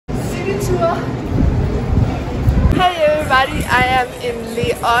tour. Hey everybody, I am in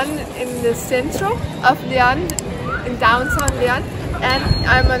León, in the center of León, in downtown León, and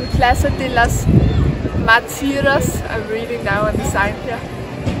I'm on Plaza de las Martiras. I'm reading now on the sign here,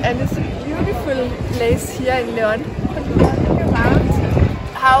 and it's a beautiful place here in León. Look around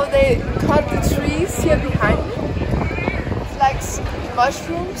how they cut the trees here behind me. It's like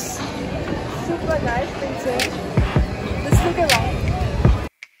mushrooms, super nice maintained. Let's look around.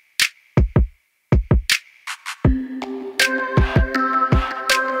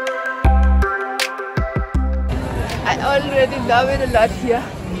 I already love it a lot here.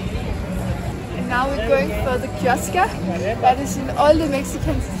 And now we're going for the kiosca that is in all the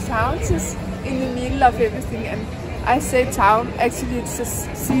Mexican towns, is in the middle of everything. And I say town, actually it's a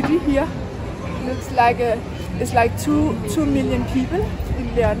city here. It looks like it's like 2 million people in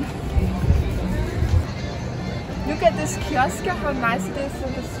León. Look at this kiosca, how nice it is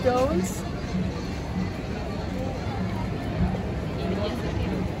with the stones.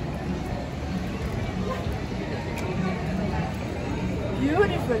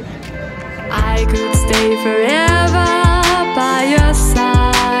 Beautiful. I could stay forever by your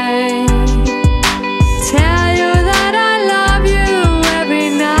side. Tell you that I love you every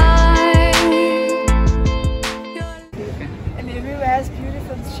night. And everywhere has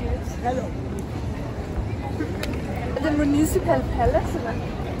beautiful streets. Hello. The municipal palace.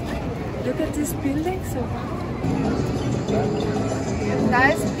 Look at these buildings. A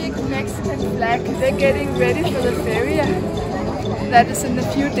nice big Mexican flag. They're getting ready for the feria. That is in a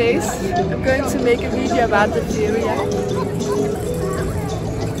few days. I'm going to make a video about the feria.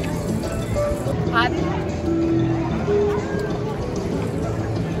 Party.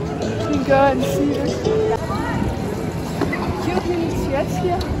 You can go and see this cute little church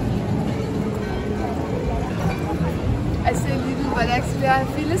here. I say little, but actually I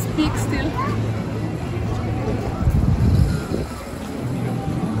feel it's big still.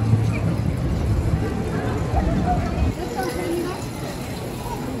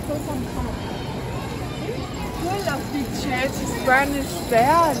 Full of big churches. One is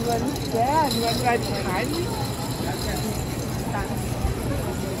there and one is there and one right behind me.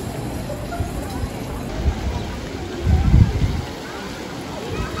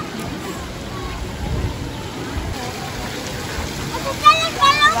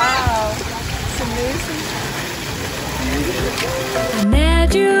 Wow, it's amazing. I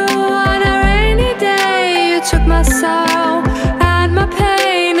met you on a rainy day. You took my sorrow and my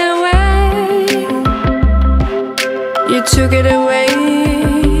pain away. You took it away.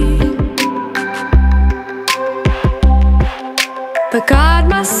 But God,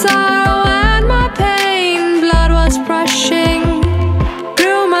 my sorrow and my pain, blood was rushing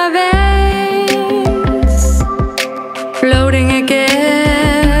through my veins, floating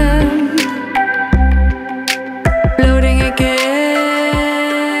again, floating again.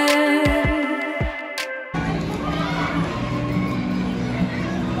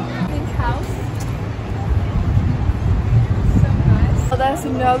 Big house. So nice. Oh, there's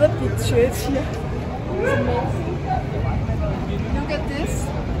another big church here. It's amazing. Look at this.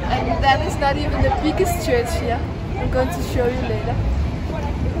 And that is not even the biggest church here. I'm going to show you later.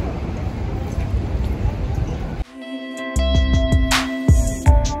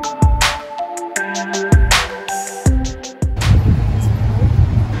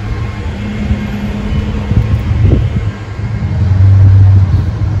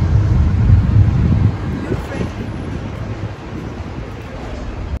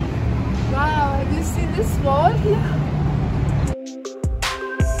 Wow, have you seen this wall here?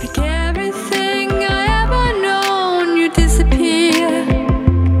 Like everything I ever known, you disappear.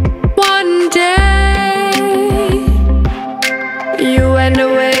 One day, you went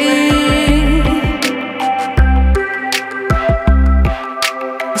away.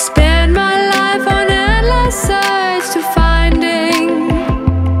 I spent my life on endless search to finding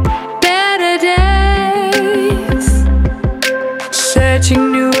better days, searching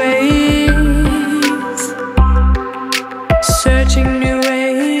new ways, searching new ways.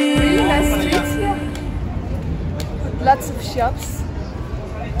 Really nice streets here. Lots of shops.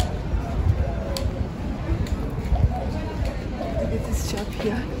 Look at this shop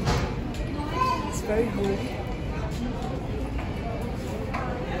here. It's very holy.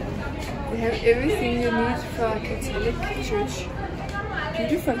 They have everything you need for a Catholic church.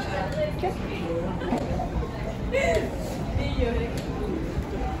 Beautiful. Okay.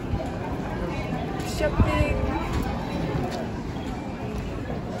 Shopping.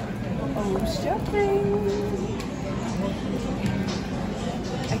 Oh, shopping.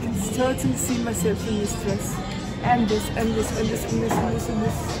 I can totally see myself in this dress. And this, and this, and this, and this, and this, and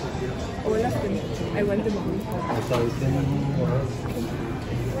this. Oh I want the money.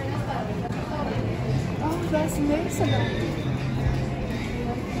 Oh, there's names on it.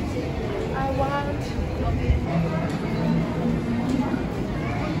 I want.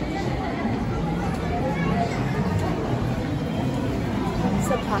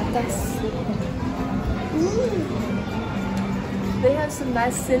 Zapatas. They have some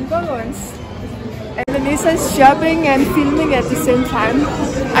nice silver ones. And Danesa is shopping and filming at the same time.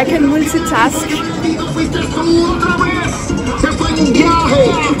 I can multitask.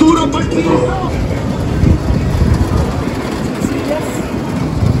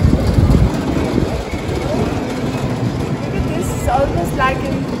 Look at this, it's almost like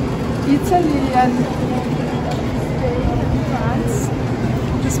in Italy and Spain and France.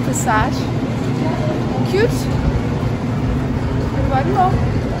 This passage. Cute. And one more.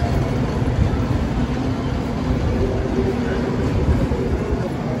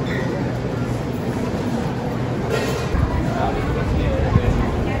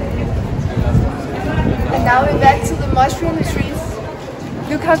 And now we're back to the mushroom trees.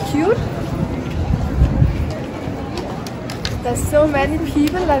 Look how cute. There's so many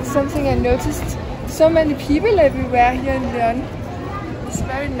people, that's something I noticed. So many people everywhere here in León. It's a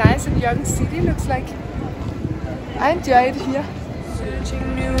very nice and young city, looks like. I enjoy it here.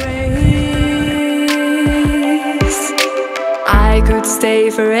 Searching new ways. I could stay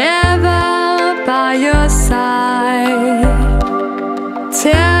forever by your side.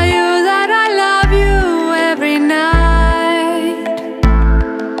 Tell you that I love you every night.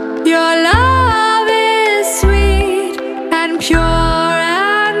 Your love is sweet and pure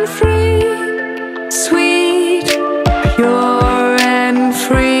and free. Sweet, pure and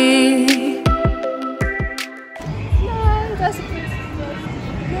free. No, that's a good one.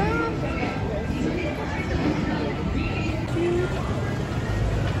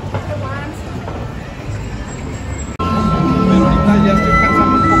 I want.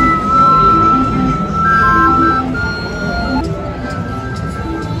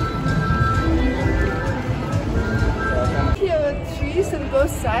 Here are trees on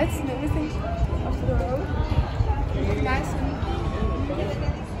both sides and everything of the road. Nice and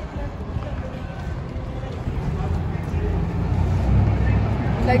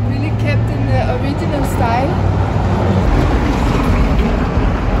like really kept in the original style.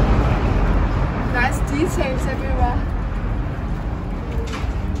 Nice details everywhere.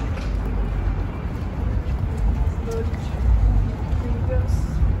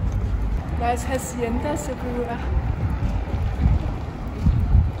 Nice haciendas everywhere.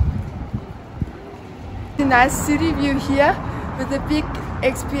 A nice city view here with a big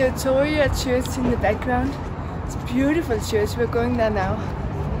Expiatoria church in the background. It's a beautiful church, we're going there now.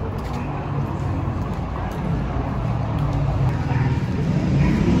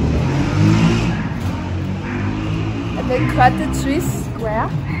 And they cut the trees square.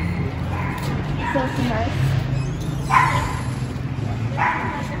 It's also nice.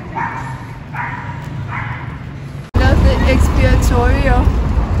 Love the Expiatoria.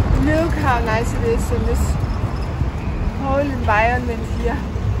 Look how nice it is in this whole environment here.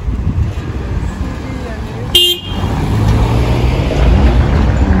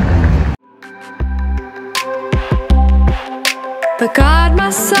 But God, my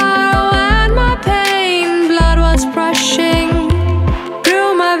sorrow and my pain, blood was rushing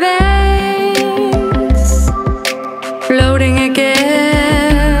through my veins, floating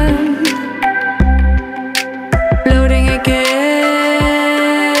again, floating again.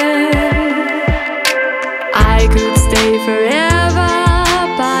 I could stay forever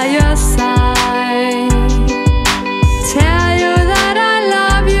by your side. Tell you that I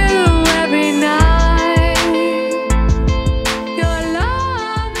love you every night. Your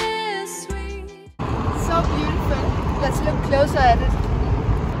love is sweet. So beautiful. Let's look closer at it.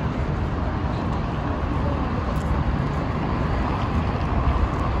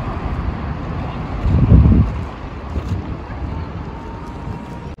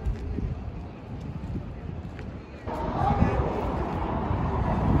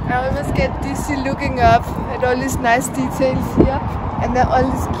 I always get dizzy looking up at all these nice details here, and then all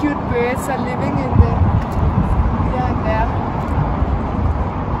these cute birds are living in the here and there.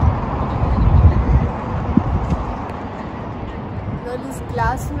 And all these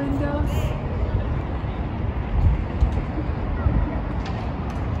glass windows.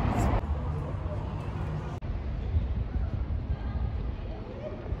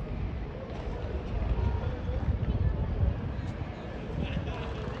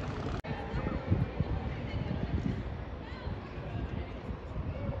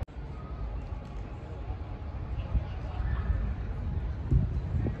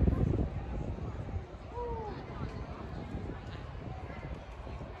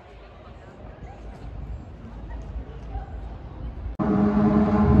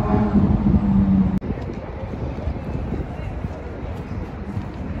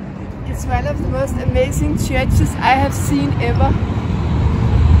 is one of the most amazing churches I have seen ever.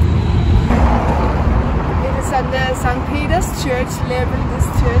 It is on the St. Peter's Church level, this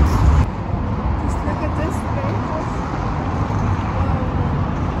church. Just look at this place.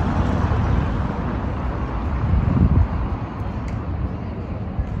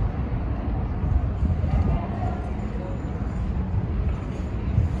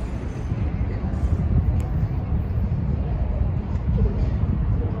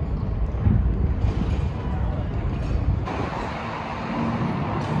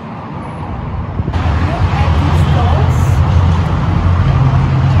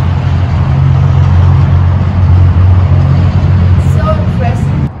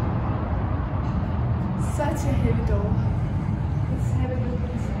 Such a heavy door. Let's have a look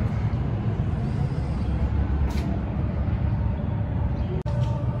inside.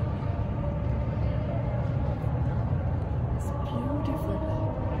 It's beautiful.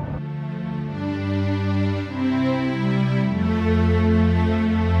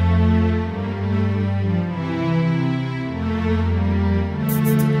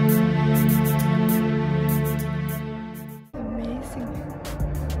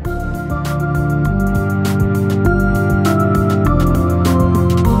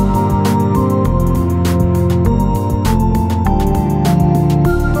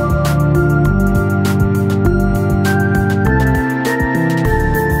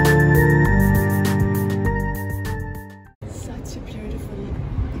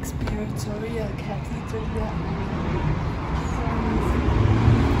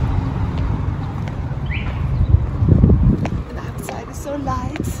 So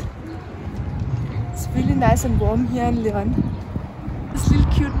light. It's really nice and warm here in León. This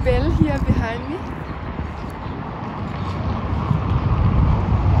little cute bell here behind me.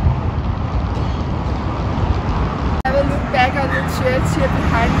 Have a look back on the church here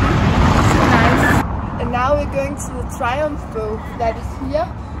behind me. So nice. And now we're going to the Triumph Boat that is here.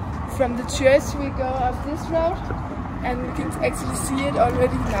 From the church we go up this road and we can actually see it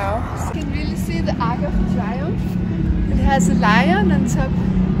already now. So you can really see the Arc of Triumph. It has a lion on top.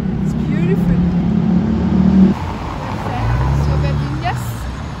 It's beautiful.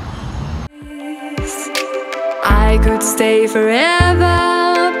 I could stay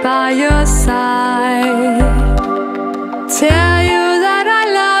forever by your side. Tell you that I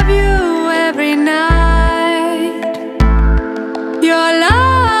love you every night. Your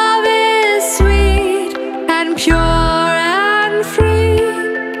love is sweet and pure and free.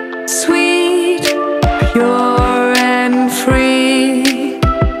 Sweet, pure and free.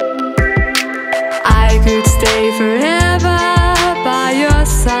 I could stay forever by your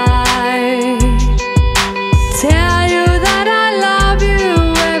side. Tell you that I love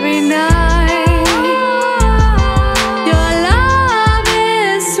you every night. Your love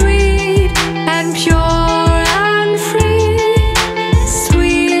is sweet and pure and free.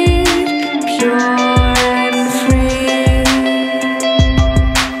 Sweet, pure and free.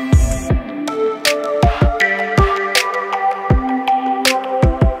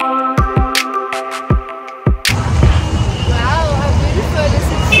 Wow, how beautiful is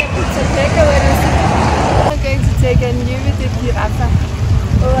it? I'm going to take a new with the giraffe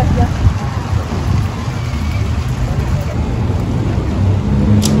over here.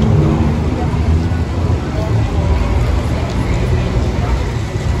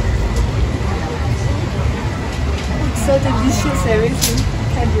 It's so delicious, everything.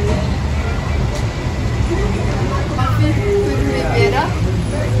 Can't do it. Coffee couldn't be better.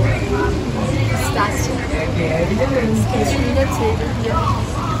 Pistachio. Katrina table here.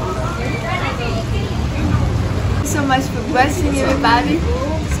 Thank you so much for watching, everybody.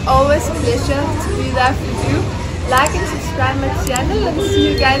 It's always a pleasure to be there for you. Like and subscribe my channel and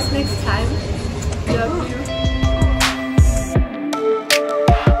see you guys next time. Love you.